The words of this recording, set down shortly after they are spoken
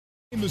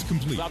Game is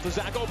complete. About to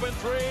Zach, open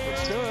three.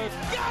 Let's do it.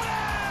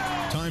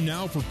 Got it! Time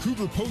now for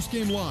Cougar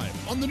Postgame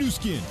Live on the new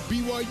skin,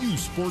 BYU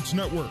Sports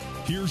Network.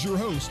 Here's your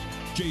host,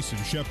 Jason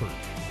Shepard.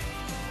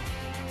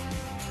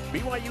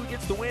 BYU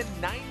gets the win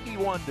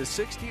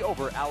 91-60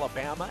 over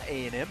Alabama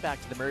A&M.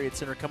 Back to the Marriott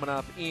Center coming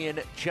up in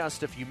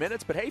just a few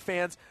minutes. But hey,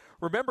 fans,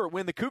 remember,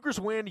 when the Cougars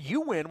win,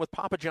 you win with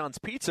Papa John's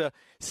Pizza.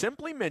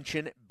 Simply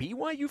mention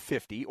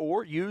BYU50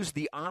 or use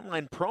the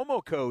online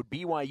promo code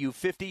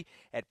BYU50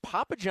 at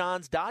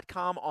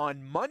papajohns.com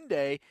on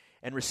Monday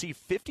and receive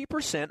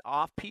 50%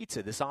 off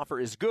pizza. This offer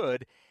is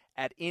good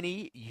at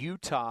any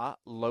Utah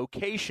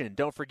location.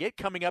 Don't forget,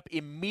 coming up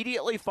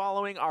immediately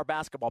following our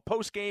basketball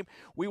postgame,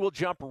 we will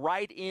jump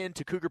right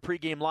into Cougar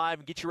Pregame Live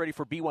and get you ready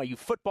for BYU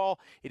football.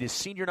 It is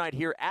senior night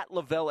here at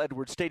LaVell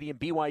Edwards Stadium.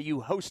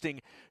 BYU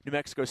hosting New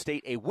Mexico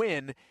State. A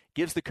win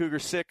gives the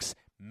Cougars 6,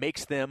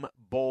 makes them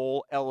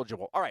bowl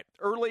eligible. All right,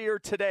 earlier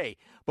today,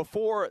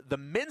 before the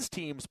men's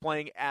teams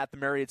playing at the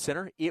Marriott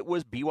Center, it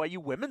was BYU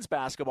women's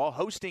basketball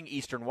hosting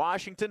Eastern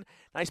Washington.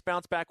 Nice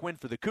bounce-back win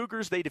for the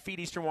Cougars. They defeat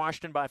Eastern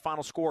Washington by a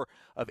final score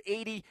of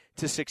 80-65.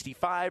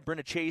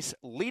 Brenna Chase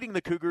leading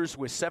the Cougars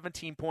with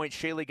 17 points.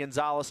 Shaylee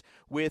Gonzalez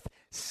with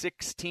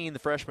 16. The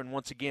freshman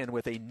once again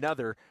with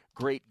another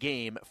great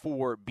game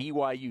for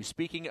BYU.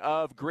 Speaking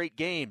of great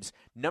games,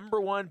 number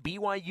one,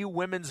 BYU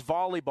women's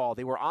volleyball.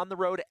 They were on the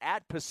road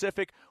at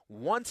Pacific.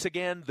 Once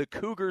again, the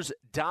Cougars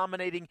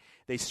dominating.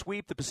 They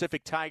sweep the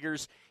Pacific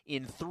Tigers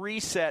in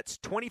 3 sets,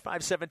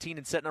 25-17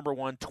 in set number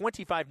 1,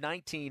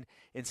 25-19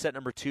 in set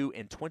number 2,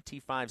 and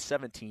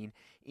 25-17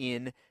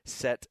 in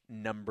set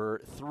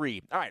number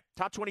 3. All right,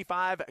 top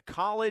 25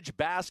 college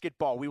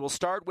basketball. We will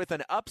start with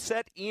an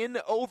upset in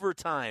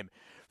overtime.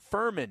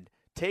 Furman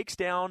takes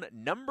down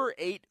number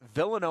 8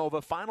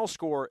 Villanova. Final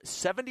score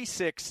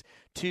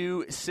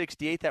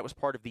 76-68. That was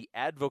part of the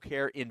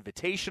Advocare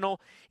Invitational.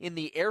 In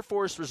the Air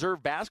Force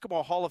Reserve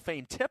Basketball Hall of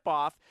Fame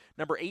tip-off,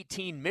 number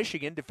 18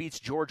 Michigan defeats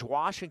George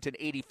Washington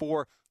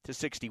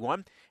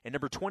 84-61, and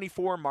number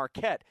 24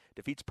 Marquette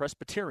defeats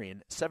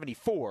Presbyterian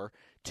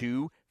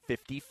 74-55.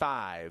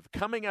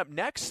 Coming up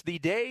next, the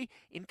day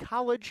in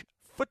college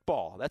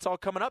football. That's all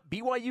coming up.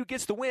 BYU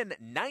gets the win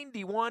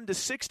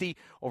 91-60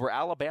 over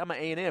Alabama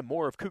A&M.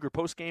 More of Cougar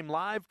Postgame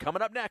Live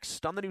coming up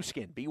next on the new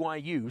skin,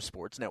 BYU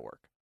Sports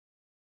Network.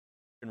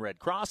 In Red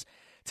Cross,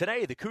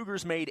 today the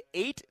Cougars made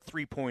 8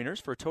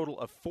 3-pointers for a total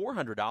of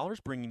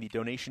 $400, bringing the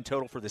donation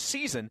total for the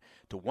season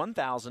to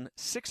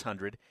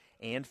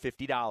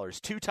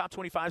 $1,650. Two top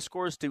 25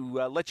 scores to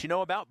let you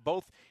know about,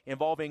 both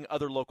involving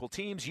other local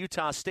teams.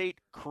 Utah State,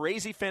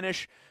 crazy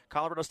finish.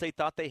 Colorado State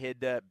thought they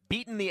had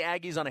beaten the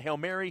Aggies on a Hail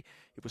Mary.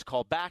 It was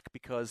called back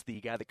because the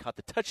guy that caught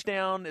the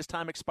touchdown as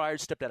time expired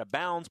stepped out of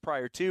bounds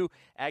prior to.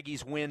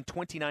 Aggies win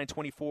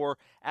 29-24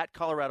 at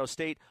Colorado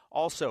State.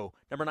 Also,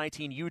 number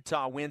 19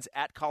 Utah wins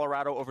at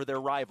Colorado over their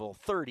rival.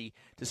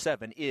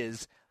 30-7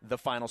 is the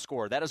final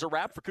score. That is a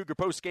wrap for Cougar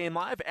Post Game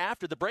Live.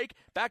 After the break,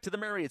 back to the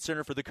Marriott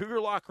Center for the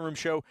Cougar Locker Room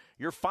Show.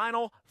 Your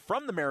final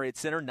from the Marriott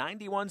Center,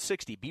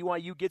 91-60.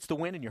 BYU gets the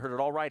win, and you heard it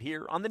all right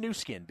here on the new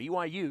skin,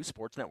 BYU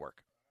Sports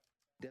Network.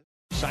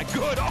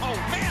 Good. Oh,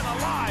 man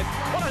alive.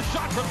 What a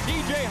shot from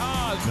TJ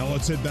Haas. Now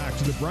let's head back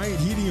to the Bryant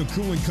Heating and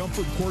Cooling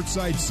Comfort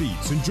courtside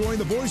seats and join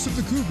the voice of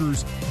the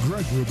Cougars,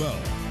 Greg Wrubell.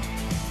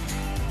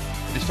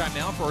 It's time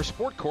now for our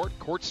Sport Court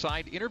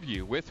courtside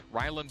interview with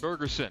Rylan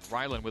Bergerson.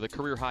 Rylan with a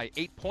career-high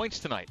 8 points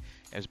tonight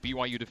as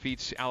BYU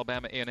defeats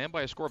Alabama A&M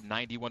by a score of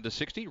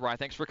 91-60. Ry,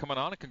 thanks for coming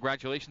on, and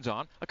congratulations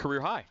on a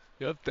career high.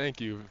 Yep, thank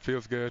you. It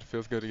feels good.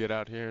 Feels good to get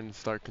out here and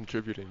start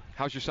contributing.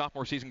 How's your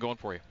sophomore season going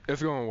for you?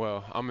 It's going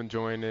well. I'm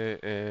enjoying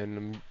it, and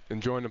I'm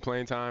enjoying the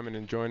playing time and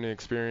enjoying the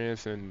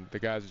experience, and the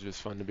guys are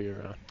just fun to be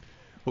around.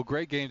 Well,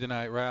 great game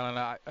tonight,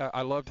 Rylan.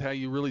 I loved how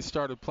you really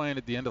started playing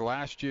at the end of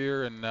last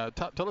year. And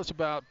tell us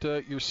about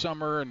your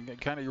summer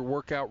and kind of your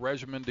workout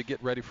regimen to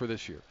get ready for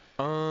this year.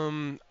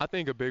 I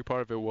think a big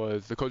part of it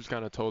was the coaches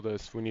kind of told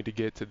us we need to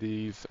get to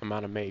these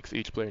amount of makes.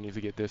 Each player needs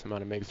to get this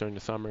amount of makes during the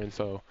summer. And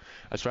so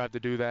I strive to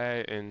do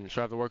that and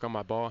strive to work on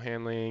my ball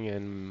handling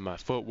and my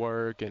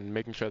footwork and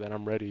making sure that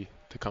I'm ready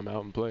to come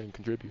out and play and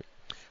contribute.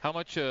 How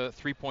much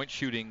three-point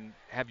shooting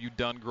have you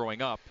done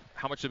growing up?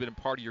 How much has been a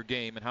part of your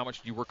game, and how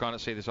much do you work on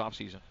it, say, this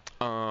offseason?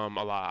 A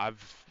lot.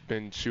 I've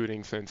been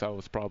shooting since I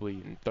was probably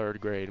in 3rd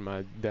grade.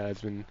 My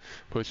dad's been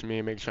pushing me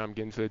and making sure I'm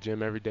getting to the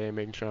gym every day,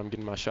 making sure I'm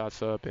getting my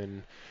shots up,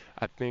 and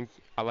I think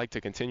I like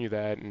to continue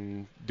that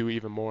and do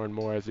even more and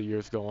more as the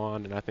years go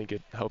on, and I think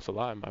it helps a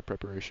lot in my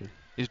preparation.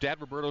 Is Dad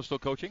Roberto still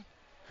coaching?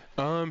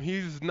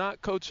 He's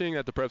not coaching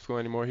at the prep school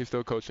anymore. He's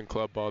still coaching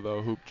club ball,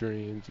 though, Hoop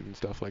Dreams and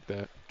stuff like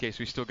that. Okay, so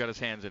he's still got his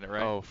hands in it,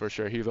 right? Oh, for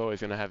sure. He's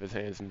always going to have his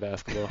hands in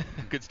basketball.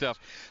 Good stuff.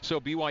 So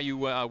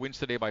BYU wins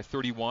today by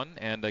 31,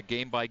 and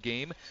game by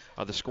game,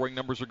 the scoring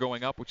numbers are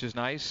going up, which is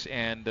nice,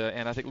 and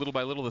I think little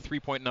by little the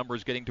three-point number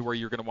is getting to where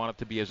you're going to want it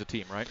to be as a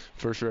team, right?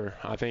 For sure.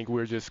 I think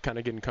we're just kind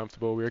of getting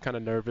comfortable. We were kind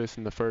of nervous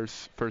in the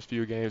first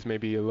few games,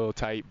 maybe a little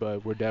tight,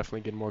 but we're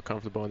definitely getting more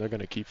comfortable, and they're going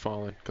to keep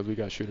falling because we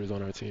got shooters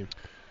on our team.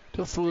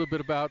 Tell us a little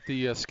bit about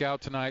the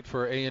scout tonight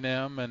for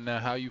A&M and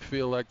how you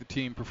feel like the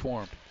team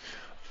performed.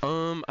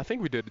 I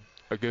think we did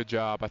a good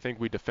job. I think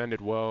we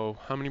defended well.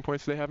 How many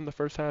points did they have in the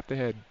first half? They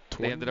had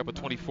 20. They ended up with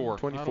 24.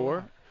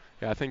 24?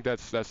 Yeah, I think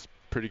that's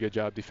pretty good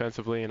job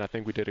defensively, and I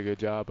think we did a good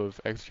job of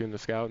executing the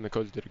scout, and the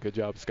coach did a good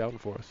job scouting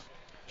for us.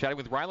 Chatting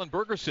with Rylan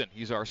Bergerson.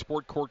 He's our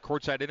Sport Court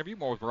courtside interview.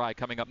 More with Ry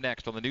coming up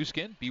next on the new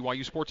skin,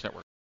 BYU Sports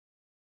Network.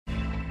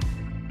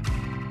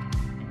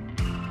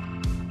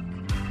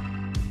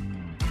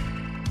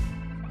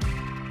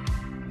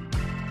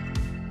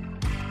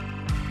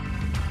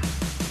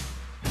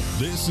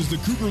 This is the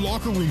Cougar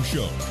Locker Room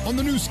Show on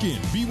the new skin,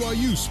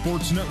 BYU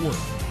Sports Network.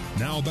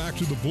 Now back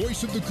to the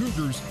voice of the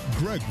Cougars,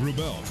 Greg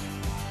Wrubell.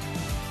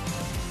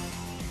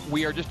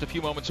 We are just a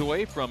few moments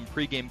away from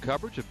pregame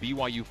coverage of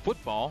BYU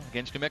football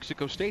against New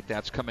Mexico State.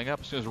 That's coming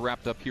up as soon as we're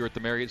wrapped up here at the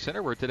Marriott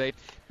Center, where today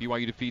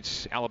BYU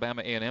defeats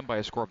Alabama A&M by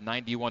a score of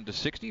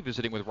 91-60,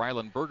 visiting with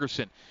Rylan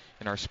Bergerson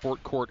in our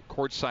Sport Court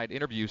courtside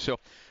interview. So,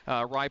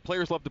 Ry,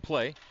 players love to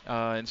play,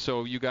 and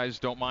so you guys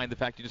don't mind the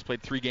fact you just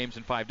played 3 games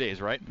in 5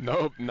 days, right?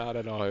 Nope, not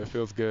at all. It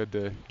feels good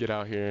to get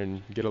out here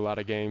and get a lot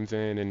of games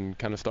in and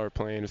kind of start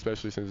playing,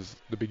 especially since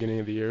the beginning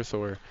of the year. So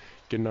we're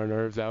getting our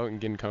nerves out and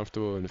getting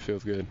comfortable, and it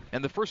feels good.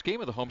 And the first game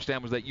of the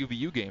homestand was that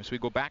UVU game. So we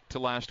go back to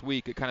last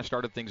week. It kind of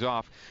started things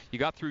off. You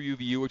got through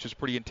UVU, which was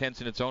pretty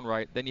intense in its own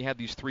right. Then you had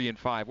these 3 and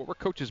 5. What were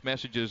coaches'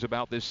 messages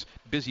about this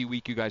busy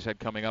week you guys had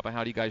coming up, and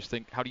how do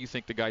you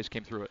think the guys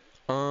came through it?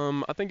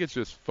 I think it's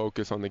just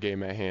focus on the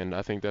game at hand.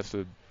 I think that's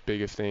the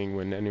biggest thing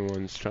when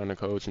anyone's trying to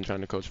coach and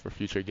trying to coach for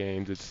future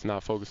games. It's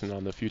not focusing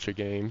on the future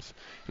games.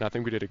 And I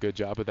think we did a good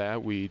job of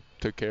that. We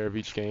took care of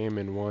each game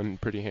and won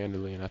pretty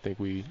handily, and I think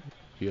we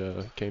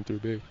came through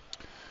big.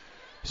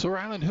 So,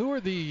 Rylan, who are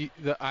the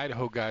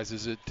Idaho guys?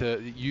 Is it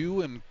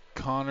you and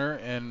Connor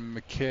and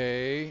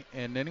McKay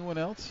and anyone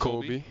else?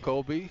 Colby.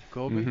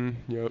 Mm-hmm.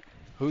 Yep.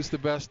 Who's the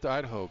best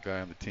Idaho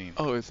guy on the team?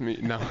 Oh, it's me.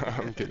 No,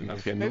 I'm kidding.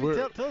 Maybe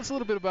tell us a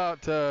little bit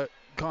about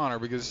Connor,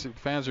 because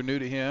fans are new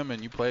to him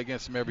and you play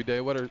against him every day.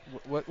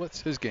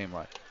 What's his game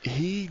like?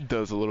 He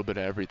does a little bit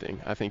of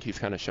everything. I think he's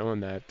kind of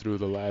shown that through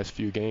the last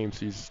few games.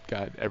 He's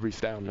got every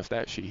stat on the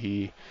stat sheet.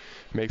 He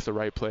makes the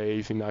right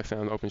plays. He knocks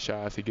down open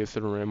shots. He gets to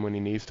the rim when he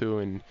needs to,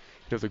 and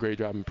he does a great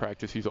job in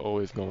practice. He's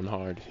always going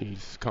hard.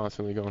 He's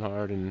constantly going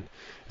hard, and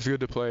it's good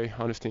to play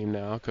on his team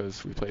now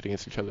because we played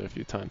against each other a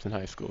few times in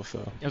high school. So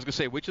I was going to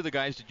say, which of the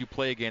guys did you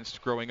play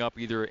against growing up,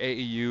 either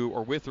AAU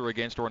or with or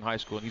against or in high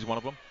school, and he's one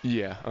of them?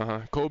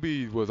 Yeah,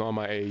 Colby was on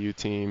my AAU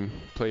team.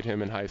 Played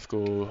him in high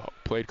school.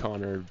 Played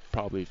Connor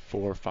probably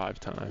 4 or 5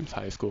 times,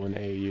 high school and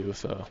AAU.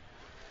 So.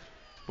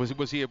 Was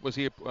he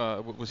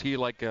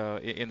like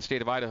in the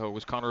state of Idaho?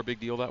 Was Connor a big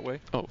deal that way?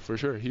 Oh, for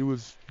sure. He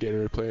was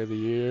Gatorade Player of the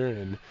Year,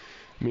 and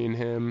me and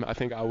him, I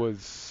think I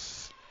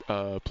was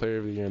Player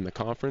of the Year in the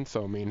conference,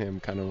 so me and him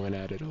kind of went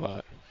at it a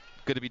lot.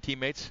 Good to be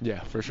teammates?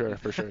 Yeah, for sure,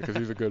 because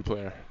he's a good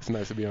player. It's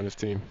nice to be on his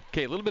team.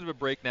 Okay, a little bit of a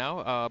break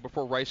now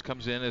before Rice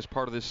comes in as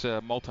part of this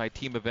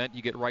multi-team event.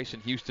 You get Rice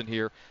and Houston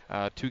here,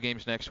 2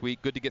 games next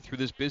week. Good to get through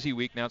this busy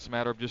week. Now it's a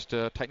matter of just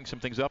tightening some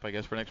things up, I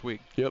guess, for next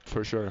week. Yep,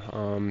 for sure.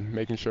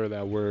 Making sure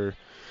that we're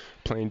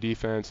playing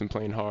defense and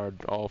playing hard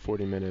all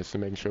 40 minutes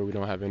and making sure we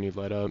don't have any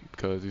let up,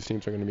 because these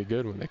teams are going to be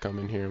good when they come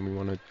in here and we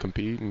want to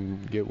compete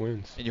and get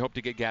wins. And you hope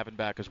to get Gavin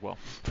back as well.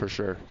 For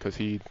sure, because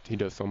he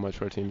does so much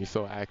for our team. He's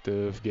so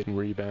active, getting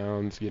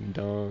rebounds, getting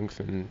dunks,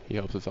 and he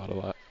helps us out a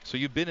lot. So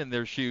you've been in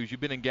their shoes. You've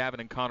been in Gavin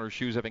and Connor's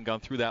shoes, having gone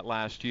through that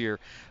last year.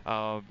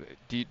 Are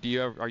you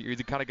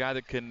the kind of guy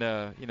that can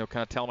kind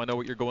of tell them I know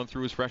what you're going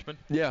through as freshmen?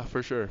 Yeah,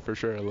 for sure,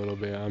 a little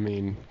bit. I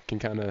mean, can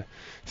kind of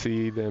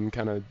see them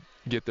kind of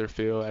get their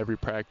feel every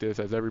practice.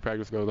 As every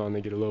practice goes on, they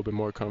get a little bit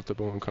more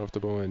comfortable,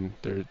 and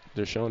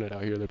they're showing it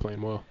out here. They're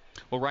playing well.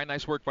 Well, Ryan,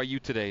 nice work by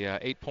you today.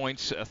 8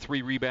 points,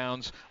 3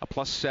 rebounds, a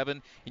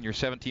 +7 in your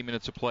 17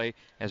 minutes of play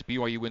as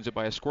BYU wins it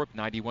by a score of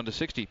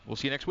 91-60. We'll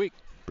see you next week.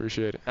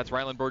 Appreciate it. That's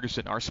Rylan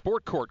Bergerson, our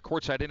Sport Court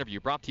courtside interview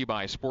brought to you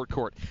by Sport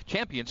Court.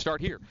 Champions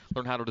start here.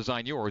 Learn how to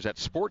design yours at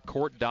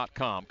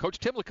sportcourt.com. Coach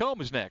Tim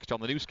Lacombe is next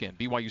on the new skin,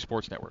 BYU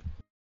Sports Network.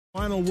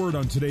 Final word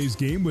on today's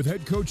game with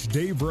head coach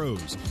Dave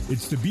Rose.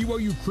 It's the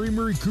BYU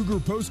Creamery Cougar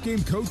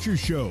Postgame Coaches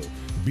Show.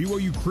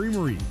 BYU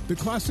Creamery, the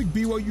classic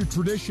BYU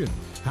tradition.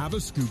 Have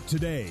a scoop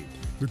today.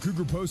 The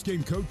Cougar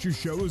Postgame Coaches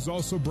Show is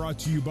also brought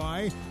to you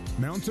by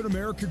Mountain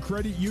America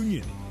Credit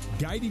Union,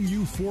 guiding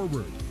you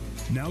forward.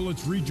 Now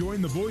let's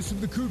rejoin the voice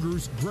of the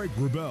Cougars, Greg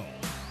Wrubell.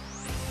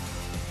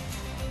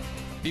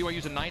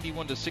 BYU's a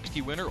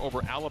 91-60 winner over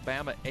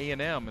Alabama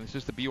A&M, and this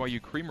is the BYU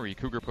Creamery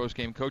Cougar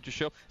Postgame Coaches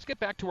Show. Let's get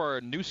back to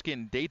our new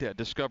skin data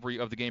discovery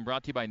of the game,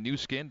 brought to you by New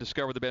Skin.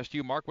 Discover the best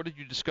you. Mark, what did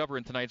you discover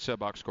in tonight's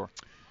box score?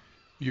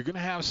 You're going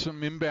to have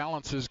some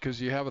imbalances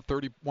because you have a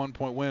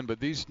 31-point win, but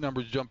these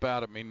numbers jump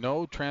out at me.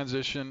 No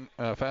transition,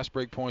 fast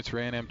break points for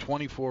A&M,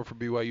 24 for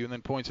BYU, and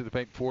then points at the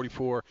paint,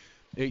 44.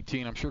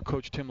 18. I'm sure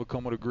Coach Tim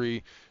Lacombe would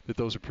agree that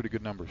those are pretty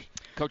good numbers.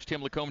 Coach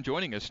Tim Lacombe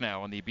joining us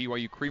now on the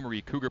BYU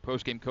Creamery Cougar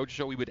Postgame Coach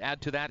Show. We would add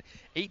to that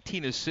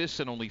 18 assists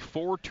and only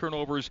 4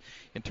 turnovers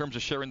in terms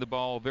of sharing the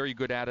ball. Very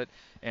good at it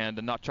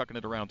and not chucking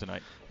it around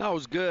tonight. That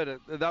was good.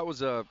 That was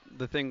the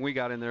thing we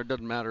got in there. It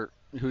doesn't matter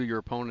who your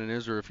opponent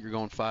is, or if you're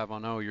going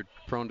 5-on-0, you're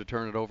prone to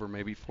turn it over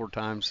maybe 4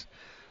 times,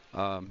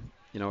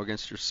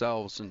 against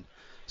yourselves. And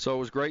so it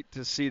was great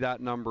to see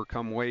that number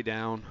come way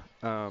down.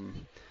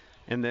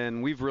 And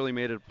then we've really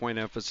made it a point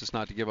of emphasis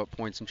not to give up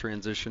points in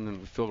transition, and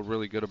we feel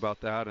really good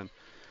about that. And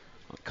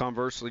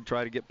conversely,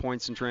 try to get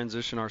points in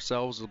transition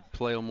ourselves, we'll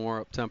play a little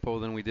more up-tempo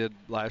than we did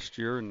last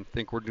year, and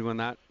think we're doing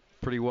that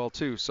pretty well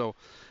too. So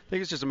I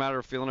think it's just a matter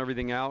of feeling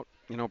everything out,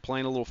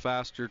 playing a little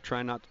faster,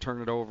 trying not to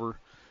turn it over.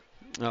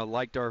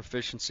 Liked our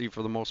efficiency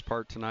for the most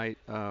part tonight.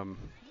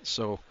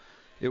 So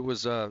it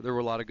was there were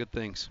a lot of good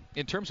things.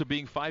 In terms of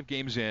being 5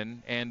 games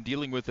in and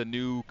dealing with a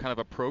new kind of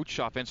approach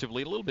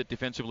offensively, a little bit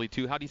defensively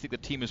too, how do you think the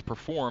team has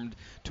performed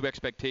to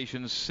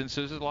expectations, since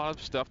there's a lot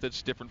of stuff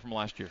that's different from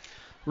last year?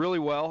 Really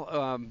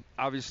well.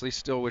 Obviously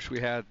still wish we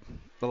had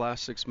the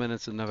last 6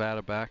 minutes in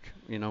Nevada back.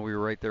 We were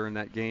right there in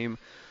that game.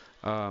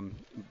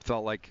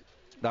 Felt like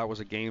that was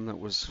a game that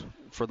was,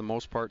 for the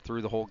most part,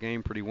 through the whole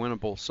game, pretty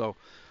winnable. So,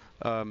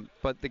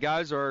 but the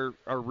guys are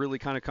really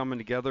kind of coming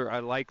together. I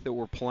like that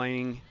we're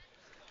playing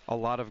a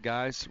lot of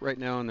guys right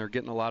now, and they're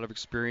getting a lot of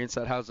experience.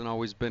 That hasn't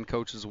always been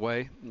Coach's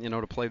way,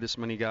 to play this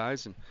many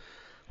guys. And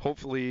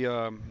hopefully,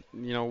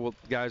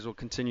 guys will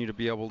continue to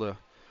be able to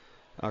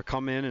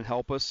come in and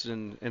help us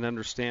and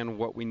understand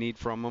what we need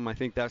from them. I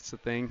think that's the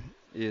thing,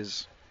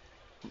 is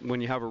when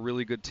you have a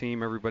really good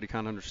team, everybody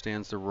kind of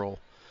understands their role.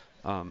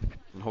 And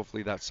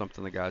hopefully that's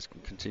something the guys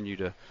can continue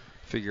to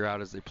figure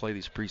out as they play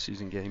these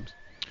preseason games.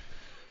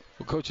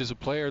 Well, Coach, as a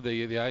player,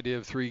 the idea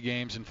of 3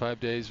 games in 5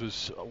 days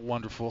was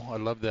wonderful. I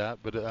love that,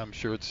 but I'm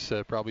sure it's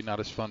probably not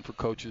as fun for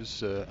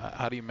coaches.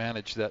 How do you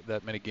manage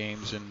that many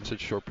games in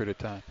such a short period of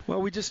time?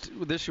 Well, we just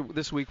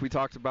this week we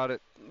talked about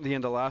it the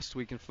end of last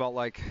week and felt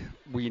like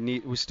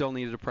we still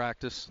needed to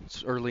practice.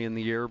 It's early in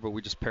the year, but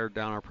we just pared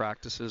down our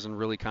practices and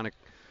really kind of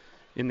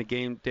in the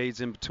game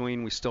days in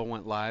between we still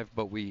went live,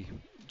 but we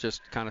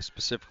just kind of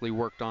specifically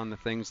worked on the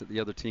things that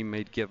the other team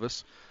may give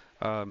us.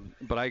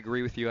 But I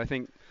agree with you. I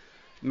think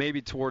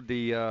maybe toward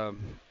the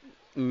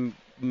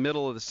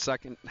middle of the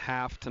second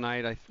half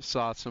tonight, I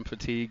saw some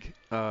fatigue.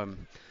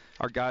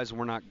 Our guys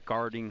were not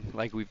guarding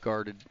like we've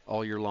guarded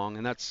all year long,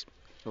 and that's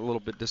a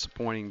little bit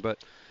disappointing. But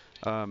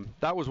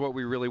that was what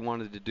we really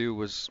wanted to do.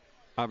 Was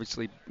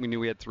obviously we knew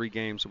we had 3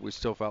 games, but we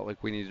still felt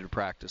like we needed to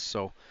practice.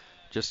 So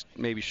just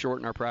maybe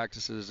shorten our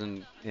practices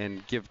and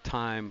give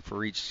time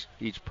for each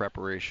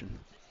preparation.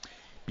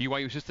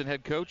 BYU assistant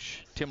head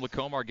coach Tim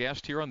Lacombe, our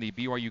guest here on the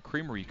BYU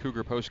Creamery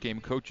Cougar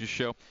Postgame Coaches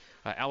Show.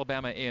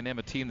 Alabama A&M,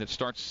 a team that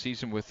starts the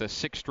season with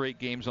 6 straight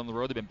games on the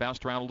road. They've been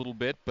bounced around a little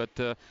bit, but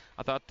I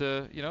thought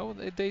they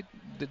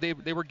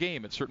were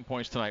game at certain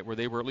points tonight, where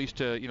they were at least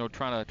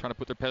trying to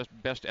put their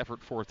best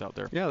effort forth out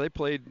there. Yeah, they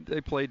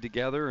played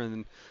together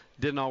and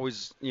didn't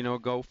always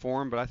go for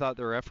them, but I thought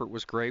their effort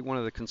was great. One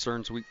of the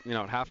concerns at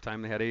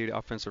halftime they had 8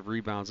 offensive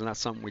rebounds, and that's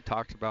something we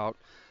talked about.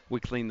 We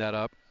cleaned that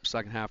up.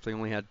 Second half they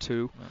only had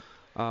 2. Right.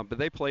 But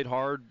they played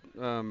hard.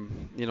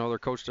 Their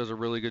coach does a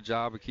really good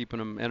job of keeping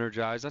them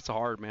energized. That's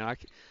hard, man.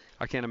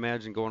 I can't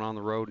imagine going on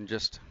the road and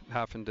just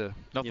having to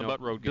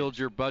build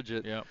your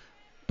budget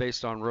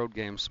based on road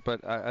games.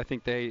 But I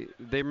think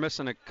they're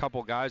missing a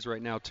couple guys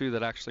right now, too,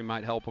 that actually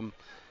might help them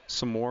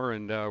some more,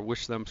 and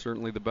wish them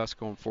certainly the best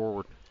going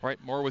forward. All right,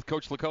 more with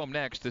Coach Lacombe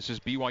next. This is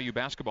BYU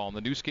Basketball on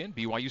the new skin,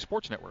 BYU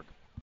Sports Network.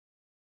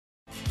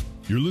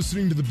 You're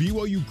listening to the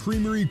BYU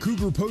Creamery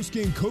Cougar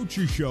Postgame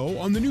Coaches Show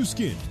on the new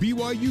skin,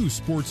 BYU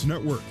Sports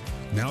Network.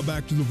 Now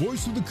back to the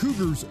voice of the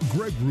Cougars,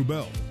 Greg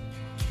Wrubell.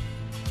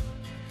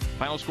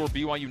 Final score,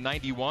 BYU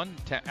 91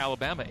 to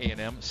Alabama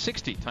A&M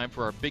 60. Time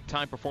for our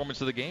big-time performance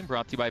of the game,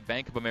 brought to you by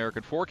Bank of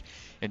American Fork.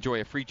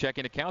 Enjoy a free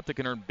checking account that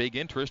can earn big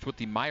interest with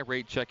the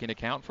MyRate checking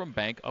account from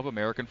Bank of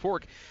American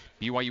Fork.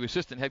 BYU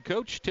assistant head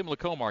coach Tim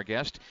Lacombe, our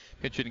guest,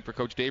 pinch hitting for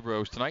Coach Dave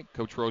Rose tonight.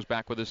 Coach Rose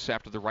back with us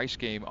after the Rice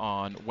game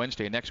on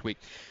Wednesday next week.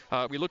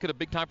 We look at a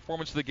big-time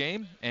performance of the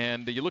game,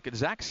 and you look at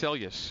Zach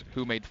Seljaas,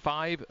 who made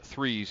 5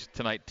 threes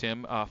tonight,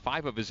 Tim,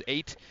 5 of his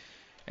 8.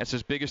 That's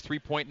his biggest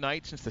three-point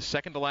night since the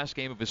second to last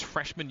game of his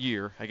freshman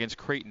year against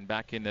Creighton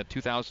back in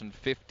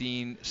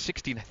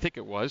 2015-16, I think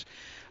it was.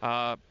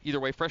 Either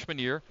way, freshman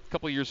year, a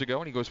couple of years ago,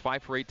 and he goes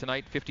 5 for 8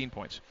 tonight, 15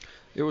 points.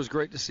 It was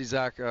great to see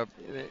Zach,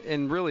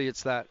 and really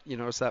it's that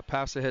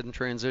pass ahead in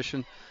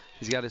transition.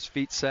 He's got his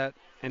feet set,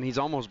 and he's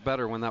almost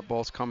better when that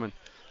ball's coming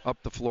up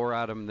the floor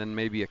at him than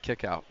maybe a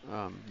kick out.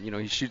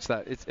 He shoots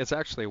that. It's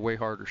actually a way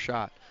harder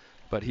shot,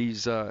 but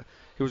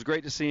it was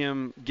great to see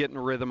him get in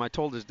a rhythm. I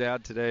told his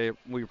dad today,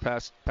 we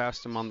passed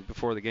him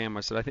before the game.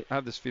 I said, I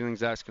have this feeling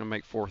Zach's going to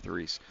make 4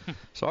 threes.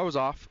 So I was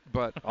off,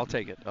 but I'll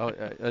take it.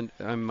 I'd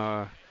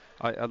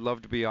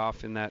love to be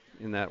off in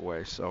that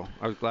way. So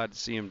I was glad to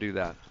see him do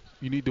that.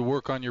 You need to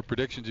work on your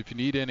predictions. If you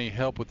need any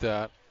help with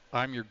that,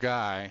 I'm your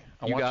guy.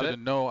 I want you to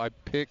know I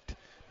picked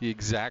the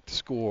exact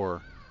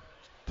score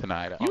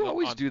tonight. You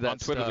always do that on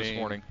Twitter stuff. this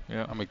morning.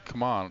 Yeah. I mean,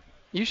 come on.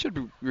 You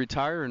should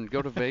retire and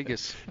go to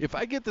Vegas. If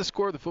I get the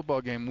score of the football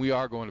game, we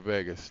are going to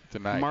Vegas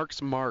tonight.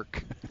 Mark's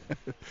Mark.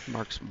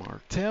 Mark's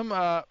Mark. Tim,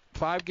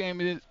 5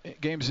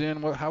 games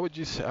in, how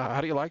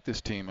do you like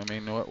this team? I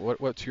mean,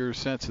 what's your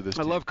sense of this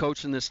team? I love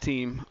coaching this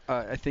team.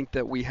 I think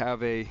that we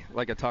have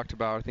like I talked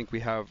about, I think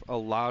we have a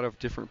lot of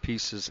different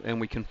pieces, and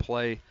we can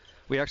play.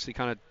 We actually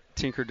kind of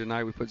tinkered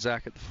tonight. We put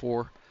Zach at the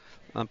 4,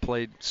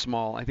 played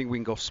small. I think we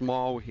can go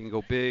small. We can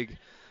go big.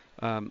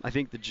 I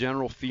think the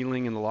general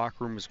feeling in the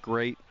locker room is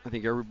great. I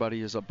think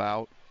everybody is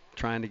about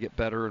trying to get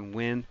better and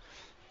win.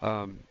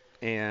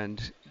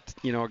 And,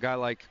 a guy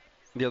like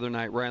the other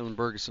night, Rylan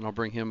Bergeson, I'll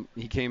bring him.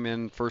 He came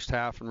in first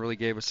half and really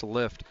gave us a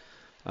lift.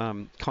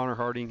 Connor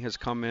Harding has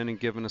come in and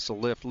given us a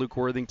lift. Luke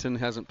Worthington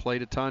hasn't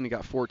played a ton. He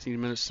got 14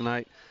 minutes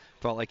tonight.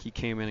 Felt like he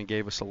came in and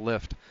gave us a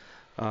lift.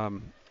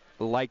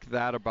 Like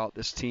that about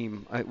this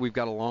team. We've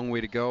got a long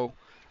way to go.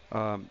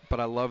 But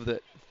I love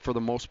that for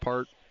the most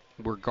part,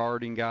 we're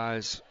guarding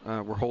guys.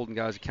 We're holding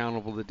guys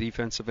accountable to the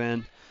defensive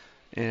end.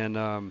 And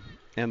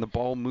the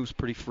ball moves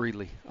pretty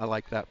freely. I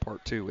like that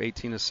part, too.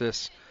 18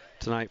 assists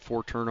tonight,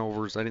 4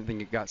 turnovers. I didn't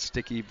think it got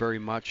sticky very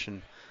much.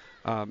 And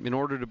in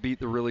order to beat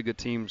the really good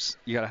teams,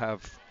 you got to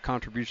have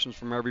contributions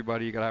from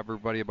everybody. You got to have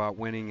everybody about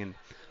winning. And,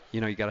 you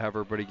got to have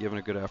everybody giving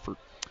a good effort.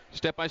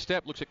 Step by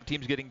step, looks like the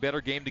team's getting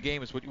better game to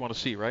game is what you want to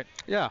see, right?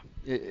 Yeah,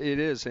 it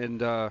is.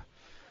 And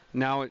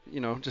now,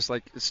 just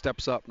like it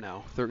steps up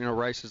now.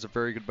 Rice is a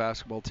very good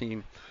basketball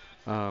team,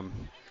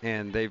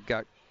 and they've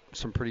got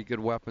some pretty good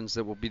weapons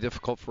that will be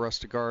difficult for us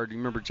to guard. You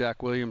remember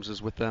Jack Williams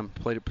is with them,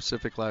 played at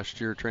Pacific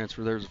last year,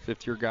 transferred there as a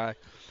 5th-year guy.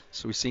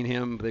 So we've seen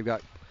him. They've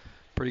got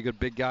pretty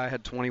good big guy,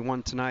 had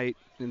 21 tonight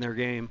in their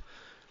game.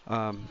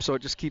 So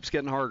it just keeps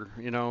getting harder,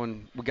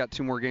 and we got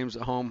 2 more games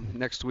at home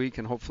next week,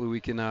 and hopefully we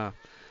can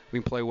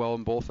play well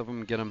in both of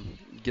them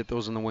and get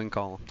those in the win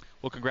column.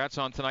 Well, congrats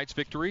on tonight's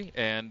victory,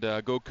 and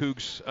go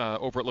Cougs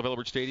over at LaVell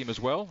Edwards Stadium as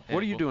well.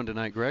 What are you doing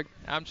tonight, Greg?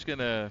 I'm just going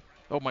to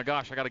 – oh, my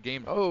gosh, I got a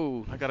game.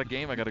 Oh. I got a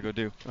game I got to go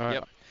do. All right.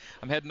 Yep.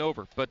 I'm heading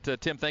over. But,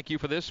 Tim, thank you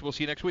for this. We'll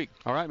see you next week.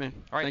 All right, man.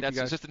 All right, thank that's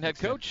you guys. assistant head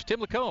coach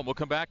Tim Lacombe. We'll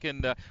come back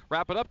and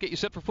wrap it up, get you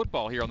set for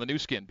football here on the new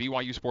skin,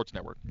 BYU Sports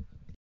Network.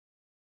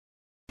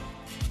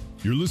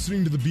 You're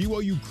listening to the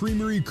BYU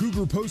Creamery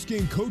Cougar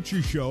Postgame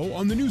Coaches Show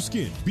on the new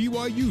skin,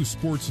 BYU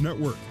Sports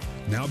Network.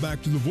 Now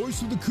back to the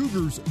voice of the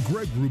Cougars,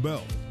 Greg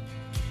Wrubell.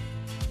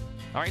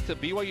 All right, the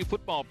BYU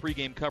football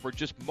pregame coverage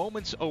just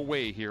moments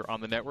away here on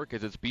the network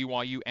as it's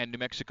BYU and New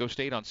Mexico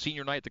State on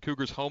senior night, the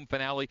Cougars' home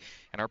finale,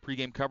 and our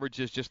pregame coverage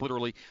is just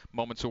literally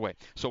moments away.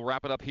 So we'll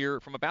wrap it up here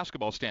from a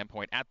basketball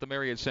standpoint at the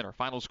Marriott Center.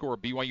 Final score,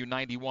 BYU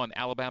 91,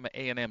 Alabama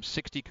A&M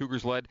 60.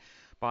 Cougars led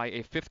by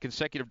a 5th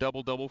consecutive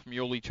double-double from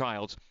Yoli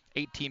Childs,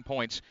 18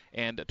 points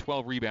and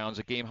 12 rebounds,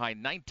 a game-high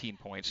 19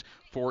 points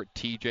for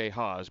T.J.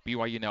 Haws.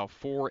 BYU now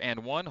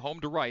 4-1, home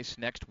to Rice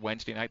next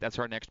Wednesday night. That's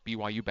our next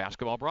BYU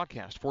basketball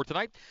broadcast. For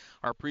tonight,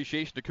 our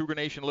appreciation to Cougar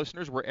Nation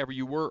listeners, wherever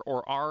you were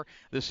or are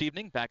this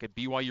evening, back at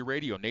BYU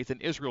Radio. Nathan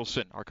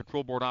Israelson, our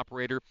control board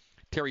operator.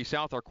 Terry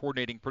South, our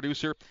coordinating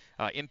producer.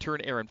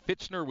 Intern Aaron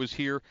Fitzner was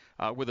here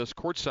with us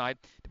courtside.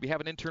 Did we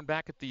have an intern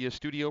back at the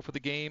studio for the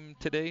game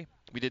today?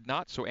 We did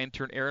not, so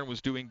intern Aaron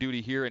was doing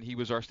duty here, and he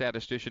was our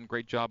statistician.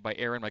 Great job by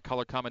Aaron. My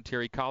color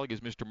commentary colleague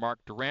is Mr. Mark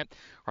Durant.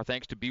 Our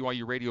thanks to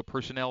BYU radio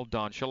personnel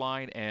Don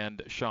Shaline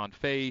and Sean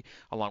Fay,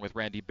 along with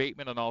Randy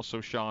Bateman and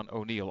also Sean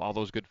O'Neill, all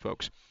those good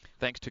folks.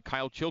 Thanks to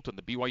Kyle Chilton,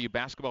 the BYU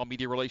basketball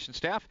media relations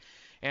staff,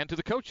 and to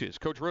the coaches,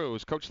 Coach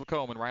Rose, Coach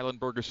Lacombe, and Rylan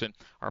Bergeson,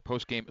 our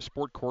postgame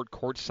Sport Court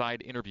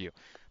courtside interview.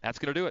 That's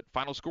going to do it.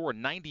 Final score,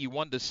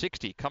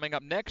 91-60. Coming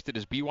up next, it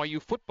is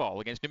BYU football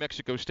against New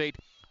Mexico State,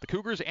 the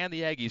Cougars and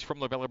the Aggies from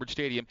LaVell Edwards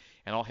Stadium,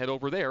 and I'll head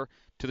over there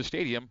to the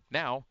stadium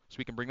now so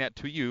we can bring that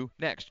to you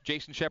next.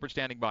 Jason Shepard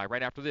standing by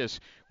right after this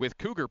with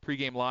Cougar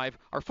Pregame Live,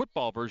 our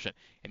football version.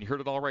 And you heard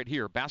it all right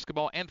here,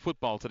 basketball and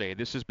football today.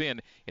 This has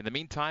been, in the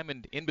meantime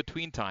and in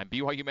between time,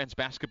 BYU men's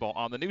basketball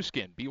on the new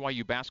skin,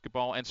 BYU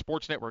Basketball and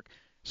Sports Network.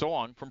 So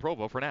long from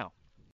Provo for now.